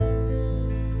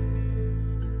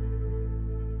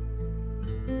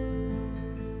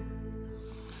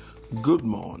Good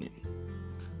morning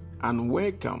and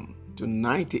welcome to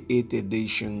 98th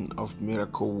edition of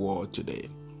Miracle World today.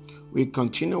 We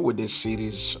continue with the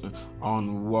series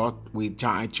on what we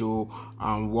title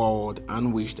Word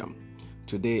and Wisdom.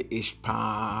 Today is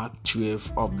part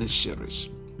 12 of this series.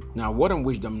 Now, Word and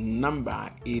Wisdom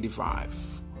number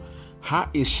 85. How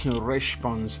is your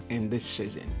response in this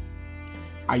season?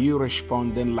 Are you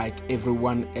responding like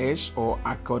everyone else or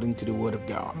according to the Word of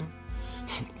God?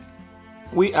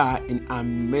 We are in an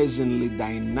amazingly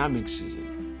dynamic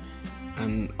season,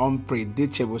 an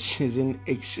unpredictable season,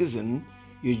 a season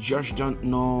you just don't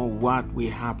know what will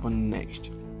happen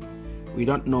next. We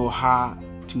don't know how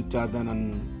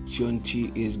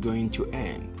 2020 is going to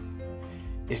end.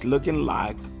 It's looking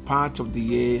like part of the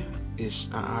year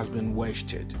has been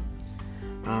wasted.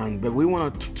 But we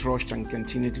want to trust and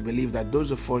continue to believe that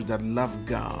those of us that love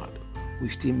God will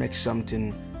still make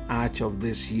something out of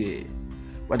this year.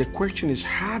 But the question is,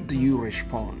 how do you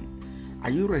respond? Are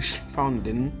you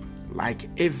responding like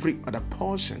every other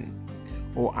person?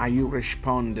 Or are you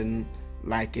responding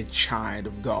like a child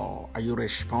of God? Are you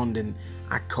responding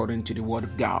according to the Word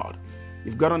of God?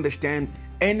 You've got to understand,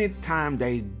 anytime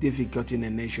there is difficulty in a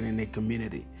nation, in a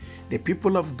community, the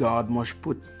people of God must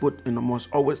must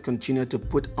always continue to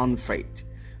put on faith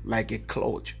like a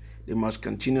cloth. They must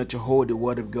continue to hold the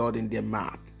Word of God in their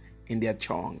mouth, in their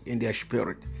tongue, in their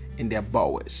spirit, in their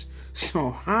bowels.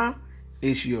 So how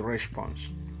is your response?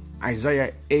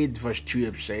 Isaiah 8 verse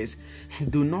 12 says,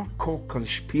 do not call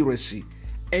conspiracy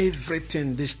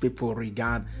everything these people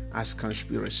regard as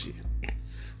conspiracy.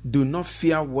 Do not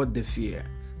fear what they fear.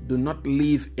 Do not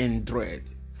live in dread.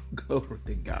 Glory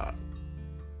to God.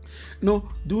 No,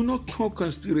 do not call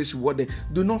conspiracy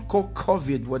do not call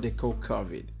COVID what they call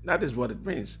COVID. That is what it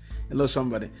means. Hello,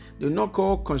 somebody. Do not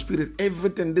call conspiracy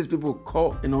everything these people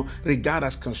regard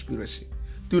as conspiracy.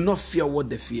 Do not fear what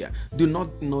they fear. Do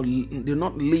not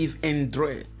live in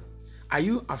dread. Are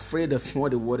you afraid of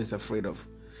what the world is afraid of?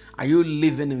 Are you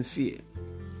living in fear?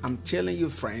 I'm telling you,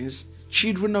 friends,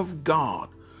 children of God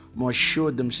must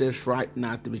show themselves right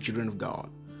now to be children of God.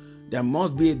 There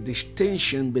must be a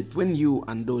distinction between you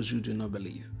and those who do not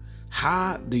believe.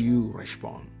 How do you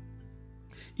respond?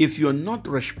 If you're not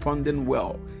responding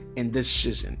well in this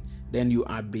season, then you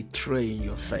are betraying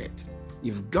your faith.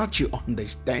 You've got to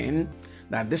understand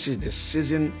that this is the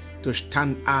season to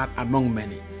stand out among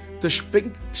many, to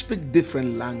speak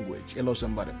different language. Hello,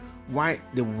 somebody. Why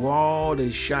the world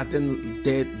is shouting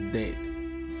dead,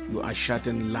 you are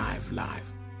shouting live. I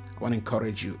want to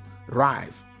encourage you.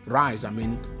 Rise,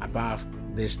 above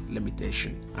this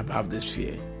limitation, above this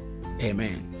fear.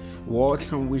 Amen. Word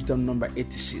and Wisdom number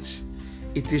 86.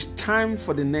 It is time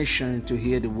for the nation to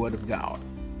hear the Word of God,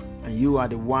 and you are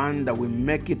the one that will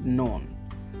make it known.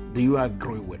 Do you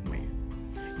agree with me?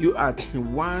 You are the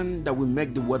one that will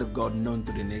make the Word of God known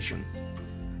to the nation.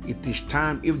 It is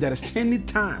time, if there is any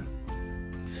time,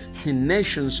 the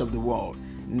nations of the world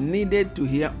needed to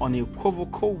hear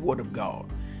unequivocal Word of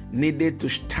God, needed to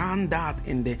stand out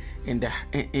if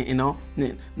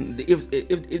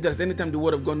there's any time the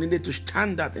Word of God needed to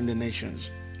stand out in the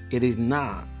nations, it is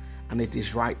now, and it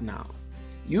is right now.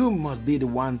 You must be the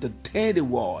one to tell the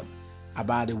world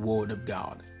about the Word of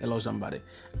God. Hello, somebody.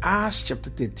 Acts chapter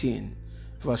 13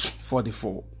 verse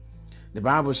 44. The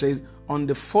Bible says, on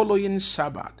the following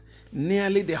Sabbath,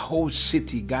 nearly the whole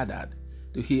city gathered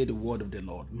to hear the word of the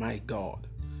Lord. My God.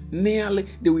 Nearly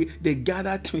they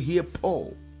gathered to hear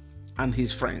Paul and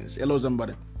his friends. Hello,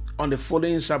 somebody. On the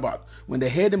following Sabbath, when they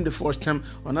heard him the first time,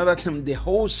 another time,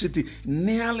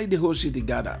 nearly the whole city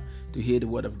gathered to hear the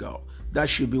word of God. That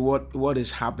should be what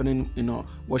is happening,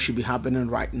 what should be happening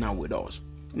right now with us.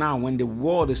 Now, when the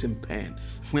world is in pain,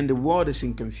 when the world is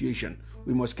in confusion,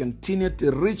 we must continue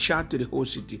to reach out to the whole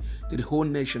city, to the whole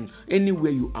nation,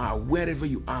 anywhere you are, wherever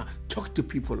you are. Talk to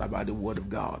people about the word of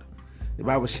God. The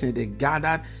Bible says they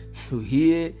gathered to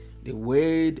hear the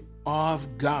word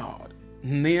of God,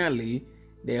 nearly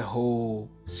the whole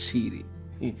city.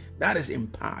 That is in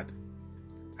part.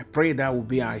 I pray that will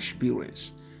be our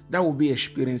experience. That will be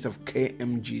experience of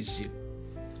KMGC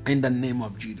in the name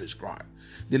of Jesus Christ.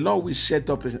 The Lord will set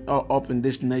up in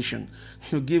this nation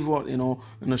to give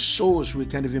us, souls we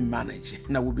can't even manage.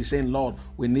 And I will be saying, Lord,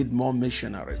 we need more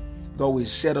missionaries. God will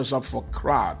set us up for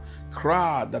crowd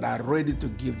that are ready to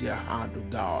give their heart to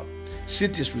God.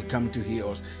 Cities will come to hear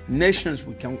us. Nations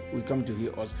will come to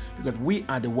hear us, because we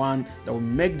are the one that will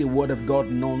make the word of God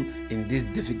known in this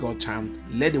difficult time.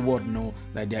 Let the world know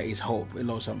that there is hope.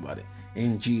 Hello, somebody.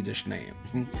 In Jesus' name.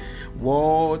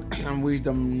 Word and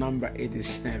Wisdom number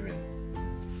 87.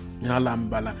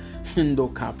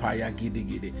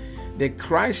 The The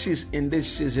crisis in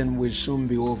this season will soon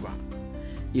be over.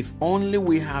 If only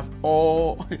we have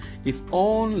all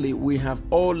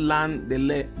learned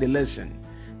the lesson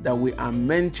that we are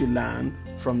meant to learn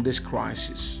from this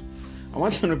crisis. I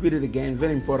want to repeat it again,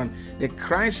 very important. The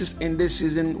crisis in this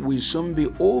season will soon be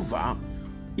over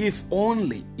if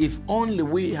only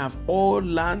we have all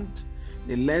learned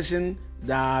the lesson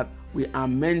that we are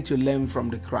meant to learn from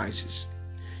the crisis.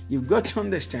 You've got to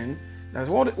understand that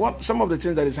what some of the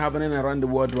things that is happening around the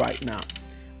world right now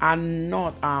are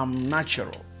not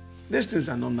natural. These things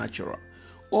are not natural.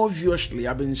 Obviously,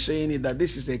 I've been saying it that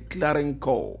this is a clarion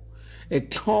call, a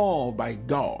call by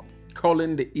God,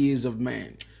 calling the ears of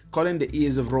men, calling the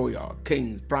ears of royal,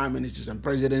 kings, prime ministers, and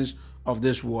presidents of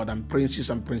this world, and princes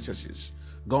and princesses.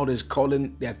 God is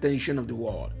calling the attention of the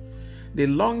world. The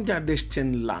longer this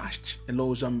thing lasts,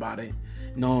 hello somebody,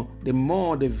 the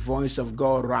more the voice of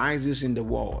God rises in the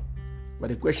world. But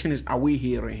the question is, are we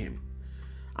hearing him?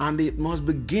 And it must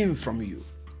begin from you.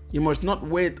 You must not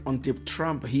wait until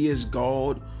Trump hears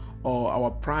God or our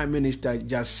Prime Minister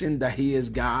Jacinda hears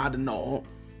God. No,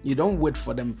 you don't wait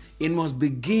for them. It must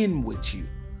begin with you.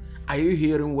 Are you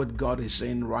hearing what God is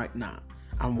saying right now?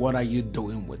 And what are you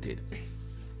doing with it?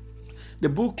 The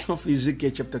book of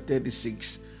Ezekiel chapter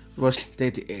 36 verse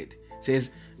 38 says,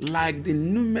 like the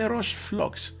numerous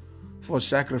flocks for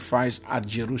sacrifice at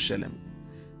Jerusalem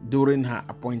during her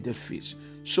appointed feast,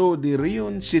 so the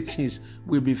ruined cities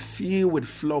will be filled with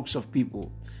flocks of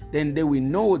people. Then they will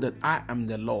know that I am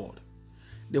the Lord.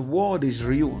 The world is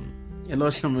ruined.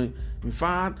 In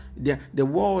fact, the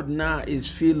world now is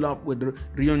filled up with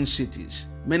ruined cities.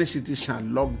 Many cities are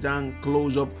locked down,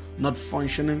 closed up, not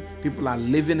functioning. People are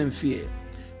living in fear.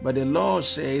 But the Lord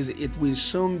says it will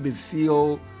soon be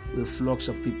filled with flocks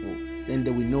of people. Then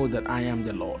they will know that I am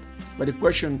the Lord. But the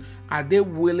question, are they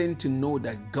willing to know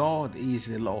that God is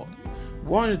the Lord?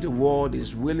 Once the world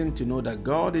is willing to know that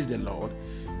God is the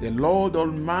Lord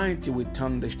Almighty will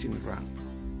turn this thing around.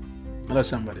 Hello,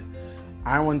 somebody.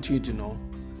 I want you to know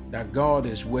that God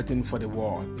is waiting for the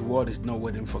world. The world is not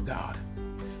waiting for God.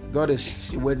 God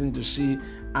is waiting to see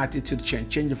attitude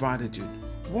change of attitude.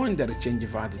 Once there is change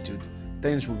of attitude,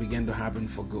 things will begin to happen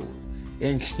for good.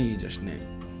 In Jesus'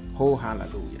 name. Oh,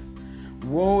 hallelujah.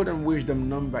 Word and wisdom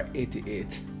number 88.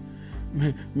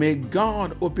 May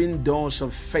God open doors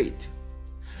of faith,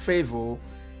 favor,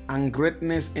 and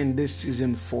greatness in this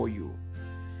season for you.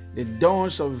 The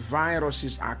doors of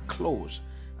viruses are closed,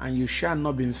 and you shall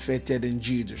not be infected in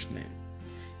Jesus' name.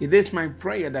 It is my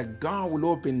prayer that God will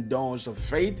open doors of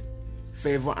faith,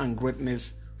 favor, and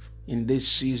greatness in this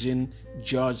season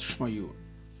just for you.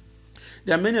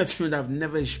 There are many of you that have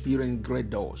never experienced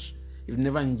great doors. You've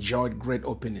never enjoyed great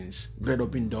openings, great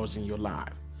open doors in your life.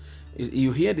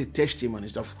 You hear the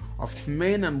testimonies of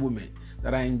men and women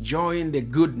that are enjoying the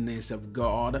goodness of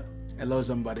God. Hello,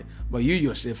 somebody. But you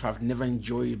yourself have never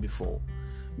enjoyed it before.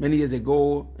 Many years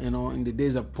ago, in the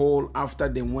days of Paul, after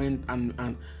they went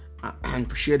and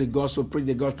shared the gospel, preached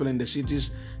the gospel in the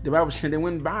cities, the Bible said they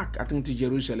went back, I think, to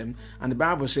Jerusalem. And the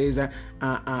Bible says that,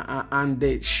 and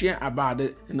they share about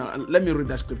it. Let me read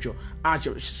that scripture.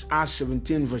 Acts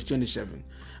 17, verse 27.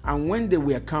 And when they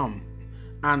were come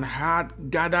and had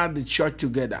gathered the church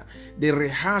together, they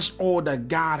rehearsed all that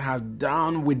God has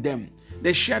done with them.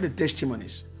 They shared the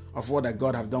testimonies of what that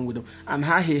God has done with them and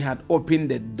how he had opened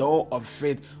the door of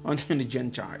faith unto the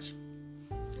Gentiles.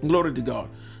 Glory to God.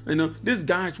 These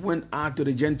guys went out to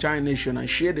the Gentile nation and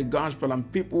shared the gospel,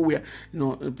 and people were,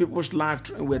 people's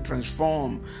lives were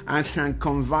transformed and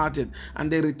converted,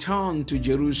 and they returned to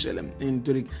Jerusalem,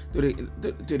 to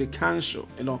the council,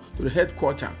 to the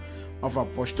headquarters of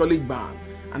apostolic band.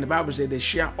 And the Bible said they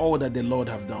share all that the Lord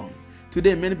have done.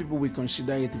 Today, many people will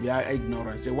consider it to be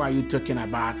ignorance. Why are you talking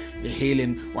about the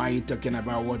healing? Why are you talking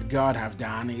about what God have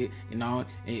done?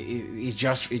 It's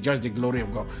just the glory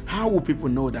of God. How will people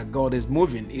know that God is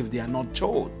moving if they are not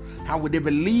told? How would they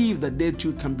believe that they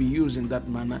too can be used in that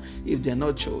manner if they are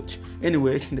not told?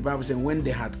 Anyway, the Bible says when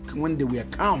they were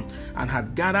come and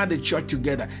had gathered the church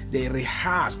together, they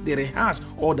rehearsed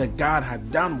all that God had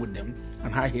done with them,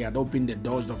 and how he had opened the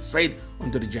doors of faith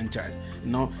unto the Gentiles.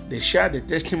 They shared the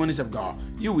testimonies of God.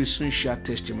 You will soon share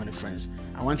testimony, friends.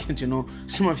 I want you to know,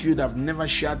 some of you that have never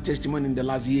shared testimony in the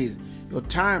last years, your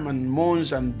time and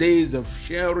months and days of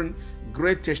sharing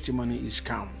great testimony is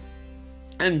come.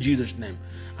 In Jesus' name.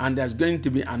 And there's going to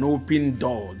be an open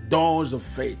door, doors of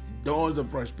faith, doors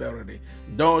of prosperity,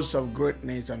 doors of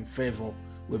greatness and favor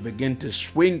will begin to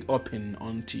swing open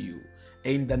unto you.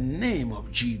 In the name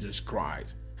of Jesus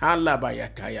Christ.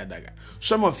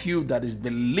 Some of you that is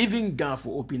believing God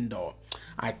for open door,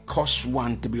 I cause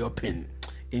one to be open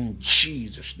in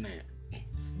Jesus' name.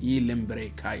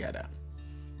 Ilembre kayada.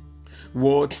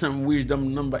 Word and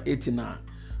wisdom number 89.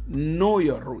 Know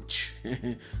your root.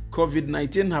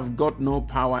 COVID-19 have got no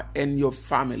power in your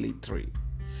family tree.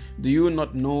 Do you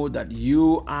not know that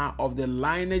you are of the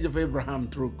lineage of Abraham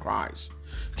through Christ?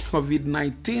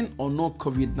 COVID-19 or no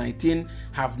COVID-19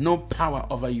 have no power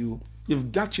over you.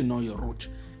 You've got to know your root.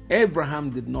 Abraham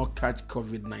did not catch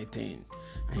COVID-19,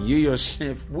 and you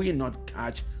yourself will not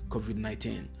catch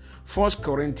COVID-19. 1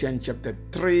 Corinthians chapter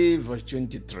 3 verse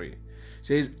 23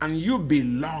 says, and you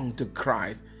belong to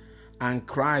Christ, and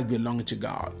Christ belongs to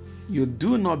God. You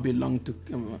do not belong to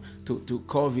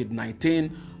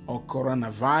COVID-19 or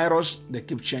coronavirus. They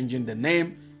keep changing the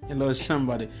name. Hello,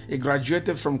 somebody. It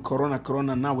graduated from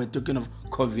corona. Now we're talking of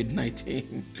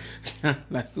COVID-19.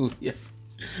 Hallelujah.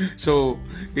 So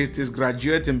it is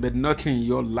graduating, but not in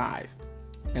your life.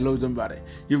 Hello, somebody.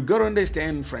 You've got to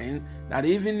understand, friend, that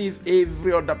even if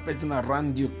every other person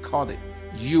around you caught it,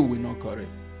 you will not caught it.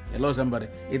 Hello, somebody.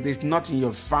 It is not in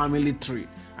your family tree.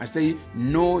 I say,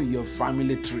 know your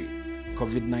family tree.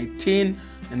 COVID-19,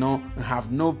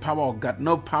 have no power or got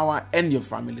no power in your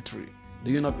family tree.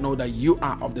 Do you not know that you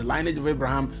are of the lineage of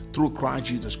Abraham through Christ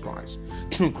Jesus Christ?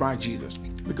 Through Christ Jesus.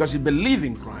 Because you believe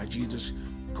in Christ Jesus,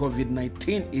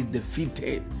 COVID-19 is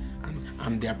defeated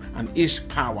and its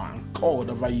power and cord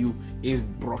over you is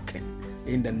broken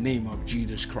in the name of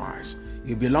Jesus Christ.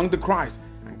 You belong to Christ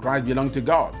and Christ belongs to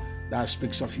God. That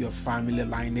speaks of your family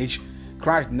lineage.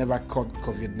 Christ never caught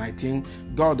COVID-19.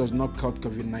 God does not caught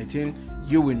COVID-19.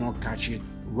 You will not catch it.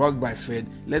 Walk by faith.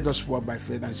 Let us walk by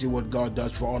faith and see what God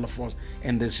does for all of us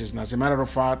in this season. As a matter of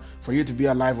fact, for you to be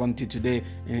alive until today,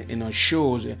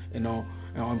 shows,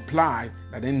 implies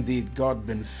that indeed God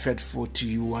been faithful to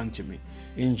you and to me.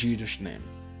 In Jesus' name.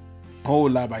 Oh,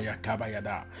 labaya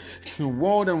kabayada.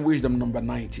 Word and wisdom number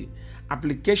 90.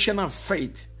 Application of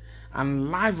faith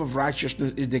and life of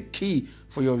righteousness is the key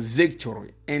for your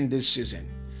victory in this season.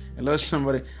 Hello,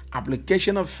 somebody.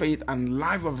 Application of faith and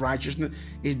life of righteousness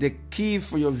is the key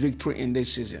for your victory in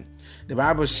this season. The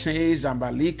Bible says,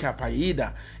 Ambalika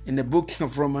Paida, in the book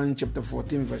of Romans chapter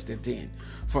 14 verse 13,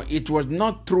 for it was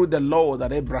not through the law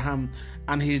that Abraham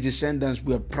and his descendants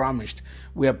were promised.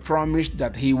 We are promised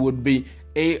that he would be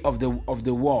a of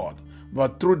the world,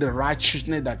 but through the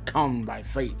righteousness that comes by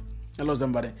faith. Hello,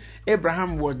 somebody.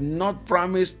 Abraham was not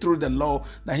promised through the law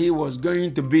that he was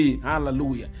going to be,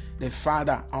 hallelujah, the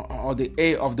father or the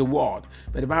heir of the world.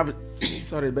 But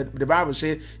the Bible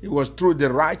says it was through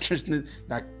the righteousness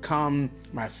that comes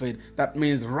by faith. That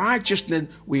means righteousness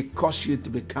will cause you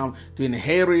to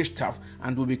inherit stuff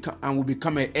and will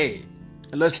become an heir.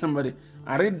 Hello, somebody.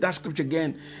 I read that scripture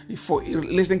again.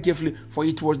 Listen carefully. For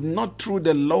it was not through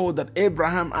the law that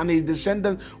Abraham and his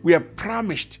descendants were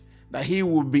promised that he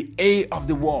will be heir of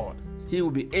the world. He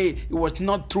will be heir. It was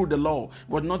not through the law. It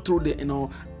was not through the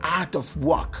art of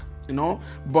work,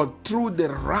 but through the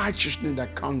righteousness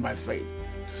that comes by faith.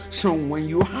 So when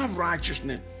you have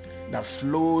righteousness that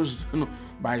flows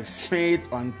by faith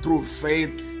and through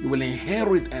faith, you will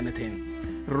inherit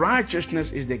anything.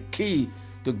 Righteousness is the key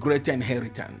to greater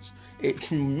inheritance.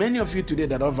 Many of you today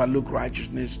that overlook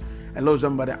righteousness, hello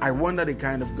somebody, I wonder the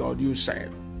kind of God you serve.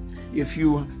 If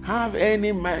you have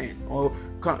any man or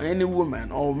any woman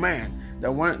or man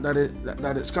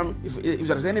that is coming, if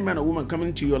there's any man or woman coming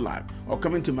into your life or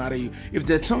coming to marry you, if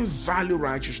they don't value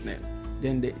righteousness,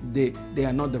 then they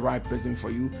are not the right person for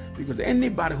you, because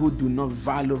anybody who do not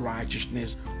value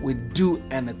righteousness will do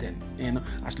anything,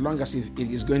 as long as it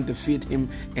is going to fit him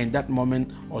in that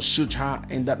moment or suit her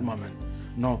in that moment.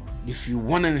 No, if you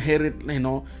want to inherit,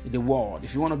 the world,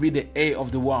 if you want to be the heir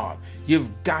of the world, you've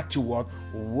got to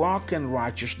walk in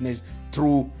righteousness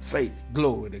through faith.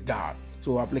 Glory to God.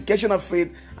 So application of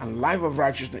faith and life of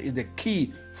righteousness is the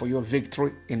key for your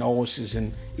victory in all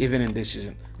seasons, even in this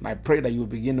season. And I pray that you will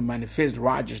begin to manifest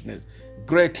righteousness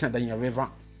greater than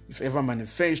you've ever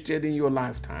manifested in your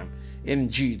lifetime. In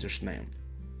Jesus' name.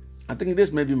 I think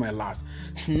this may be my last.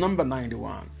 Number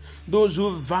 91. Those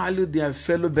who value their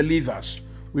fellow believers,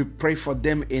 we pray for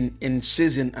them in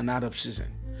season and out of season.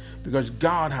 Because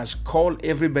God has called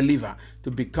every believer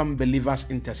to become believers'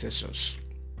 intercessors.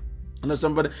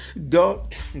 Somebody,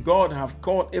 God have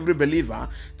called every believer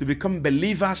to become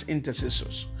believers'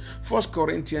 intercessors. 1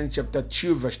 Corinthians chapter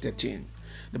 2 verse 13.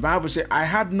 The Bible says, I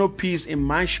had no peace in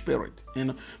my spirit,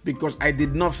 because I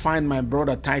did not find my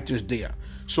brother Titus there.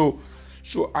 So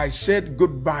I said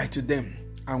goodbye to them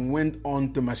and went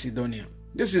on to Macedonia.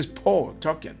 This is Paul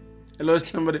talking. Hello,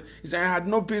 somebody. He said, I had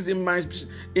no peace in my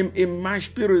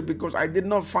spirit because I did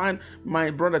not find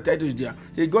my brother Titus there.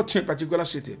 He got to a particular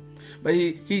city, but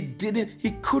he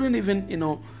couldn't even,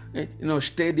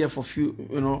 stay there for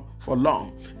for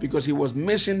long, because he was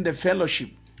missing the fellowship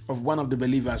of one of the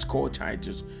believers called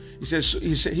Titus. He says,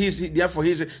 therefore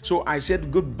he said, so I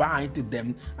said goodbye to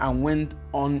them and went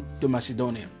on to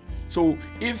Macedonia. So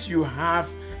if you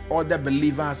have other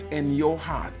believers in your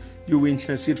heart, you will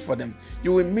intercede for them.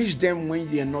 You will miss them when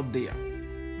they are not there.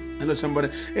 Hello, somebody.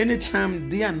 Anytime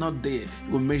they are not there,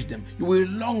 you will miss them. You will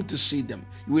long to see them.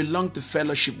 You will long to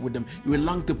fellowship with them. You will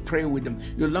long to pray with them.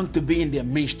 You will long to be in their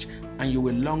midst, and you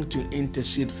will long to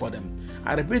intercede for them.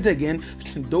 I repeat again,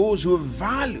 those who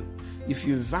value, if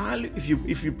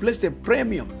you place a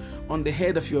premium on the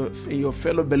head of your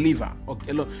fellow believer,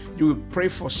 okay, you will pray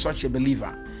for such a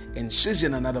believer in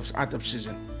season and out of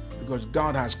season, because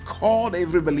God has called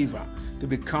every believer to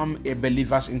become a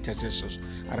believer's intercessors.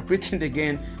 I repeat it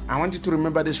again. I want you to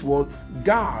remember this word.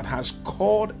 God has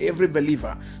called every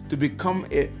believer to become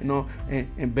a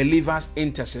believer's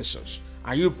intercessors.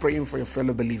 Are you praying for your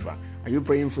fellow believer? Are you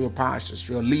praying for your pastors,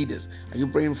 for your leaders? Are you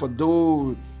praying for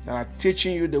those that are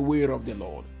teaching you the way of the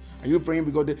Lord? Are you praying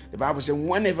because the Bible says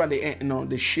whenever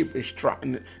the sheep is struck,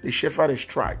 the shepherd is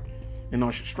struck,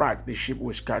 strike, the sheep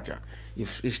will scatter.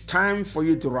 If it's time for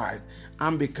you to rise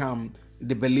and become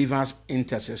the believers'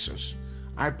 intercessors,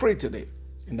 I pray today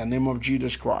in the name of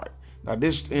Jesus Christ that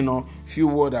this few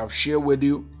words I've shared with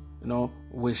you,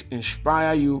 will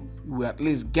inspire you. You will at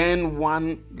least gain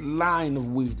one line of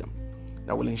wisdom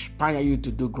that will inspire you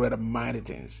to do great and mighty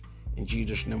things. In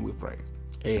Jesus' name we pray.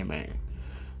 Amen.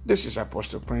 This is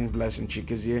Apostle Prince Blessing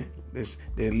Chikizie,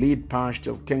 the lead pastor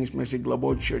of King's Mercy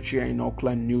Global Church here in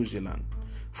Auckland, New Zealand.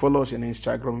 Follow us on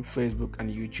Instagram, Facebook,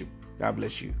 and YouTube. God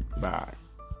bless you. Bye.